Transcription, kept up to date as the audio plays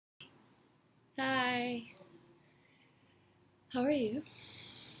Hi, how are you?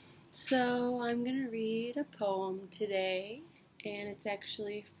 So, I'm going to read a poem today, and it's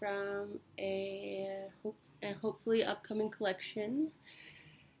actually from a hopefully upcoming collection,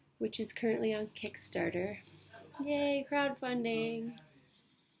 which is currently on Kickstarter. Yay, crowdfunding!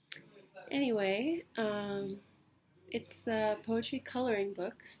 Anyway, it's a poetry coloring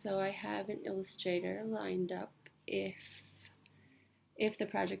book, so I have an illustrator lined up if the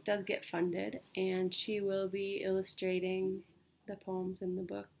project does get funded, and she will be illustrating the poems in the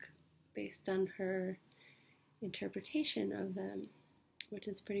book based on her interpretation of them, which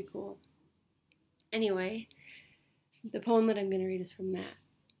is pretty cool. Anyway, the poem that I'm going to read is from that,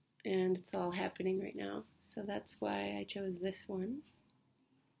 and it's all happening right now, so that's why I chose this one.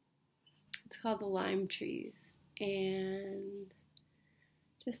 It's called The Lime Trees, and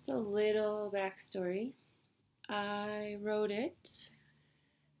just a little backstory. I wrote it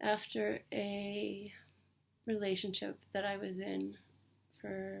after a relationship that I was in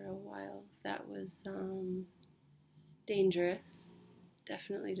for a while that was dangerous,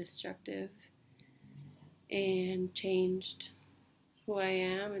 definitely destructive, and changed who I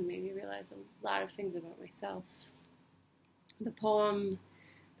am and made me realize a lot of things about myself. The poem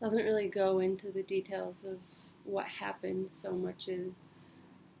doesn't really go into the details of what happened so much as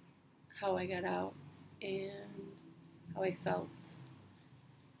how I got out and how I felt.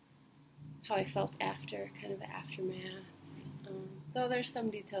 How I felt after, kind of the aftermath. Though there's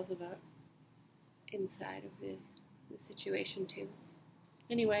some details about inside of the situation too.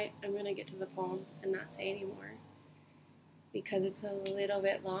 Anyway, I'm going to get to the poem and not say any more because it's a little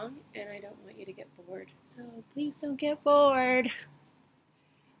bit long and I don't want you to get bored. So please don't get bored.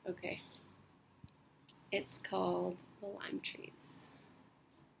 Okay. It's called The Lime Trees.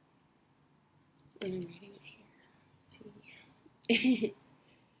 And I'm reading it here. See?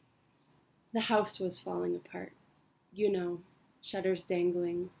 The house was falling apart. You know, shutters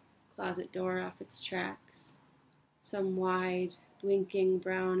dangling, closet door off its tracks, some wide, blinking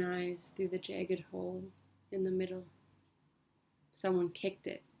brown eyes through the jagged hole in the middle. Someone kicked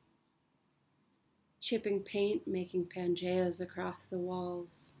it, chipping paint, making Pangeas across the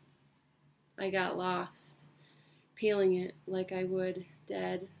walls. I got lost, peeling it like I would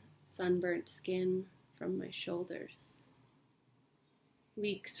dead, sunburnt skin from my shoulders.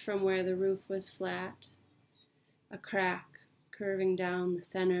 Leaks from where the roof was flat, a crack curving down the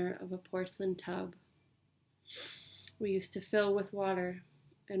center of a porcelain tub. We used to fill with water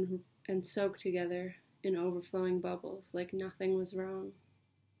and soak together in overflowing bubbles like nothing was wrong.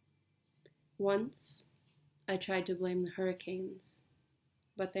 Once, I tried to blame the hurricanes,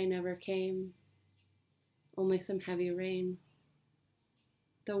 but they never came, only some heavy rain.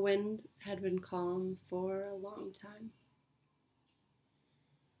 The wind had been calm for a long time.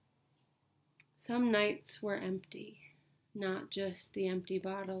 Some nights were empty, not just the empty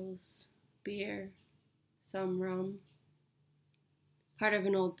bottles, beer, some rum. Part of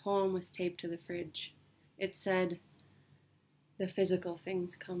an old poem was taped to the fridge. It said, "The physical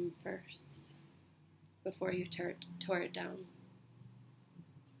things come first, before you tore it down."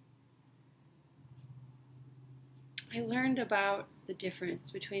 I learned about the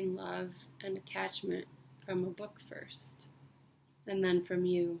difference between love and attachment from a book first, and then from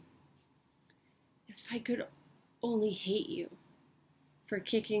you. If I could only hate you for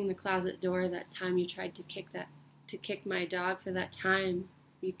kicking the closet door that time you tried to kick my dog, for that time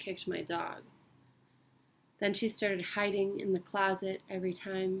you kicked my dog. Then she started hiding in the closet every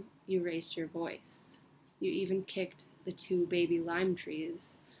time you raised your voice. You even kicked the 2 baby lime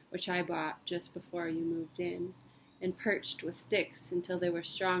trees, which I bought just before you moved in, and perched with sticks until they were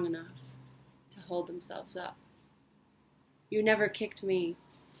strong enough to hold themselves up. You never kicked me.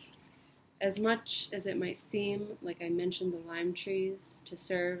 As much as it might seem like I mentioned the lime trees to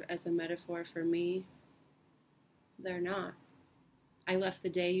serve as a metaphor for me, they're not. I left the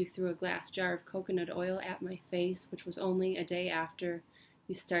day you threw a glass jar of coconut oil at my face, which was only a day after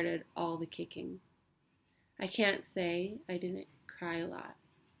you started all the kicking. I can't say I didn't cry a lot,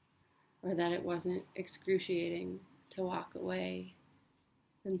 or that it wasn't excruciating to walk away,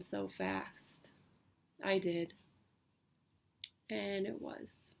 and so fast. I did, and it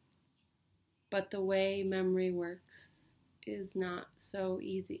was. But the way memory works is not so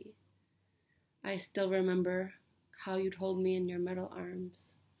easy. I still remember how you'd hold me in your metal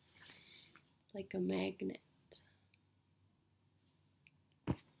arms, like a magnet.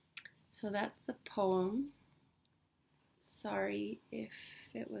 So that's the poem. Sorry if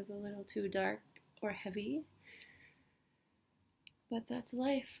it was a little too dark or heavy, but that's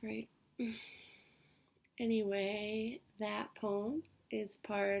life, right? Anyway, that poem is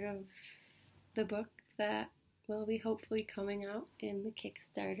part of the book that will be hopefully coming out in the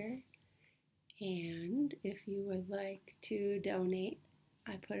Kickstarter. And if you would like to donate,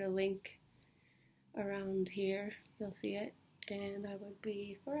 I put a link around here. You'll see it. And I would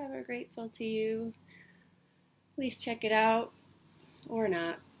be forever grateful to you. Please check it out. Or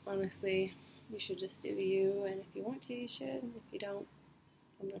not, honestly. You should just do you. And if you want to, you should. And if you don't,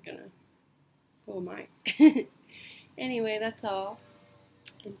 I'm not gonna. Who am I? Anyway, that's all.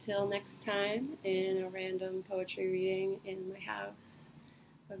 Until next time, in a random poetry reading in my house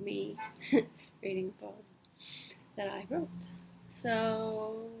of me reading a poem that I wrote.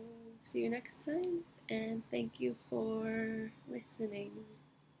 So, see you next time, and thank you for listening.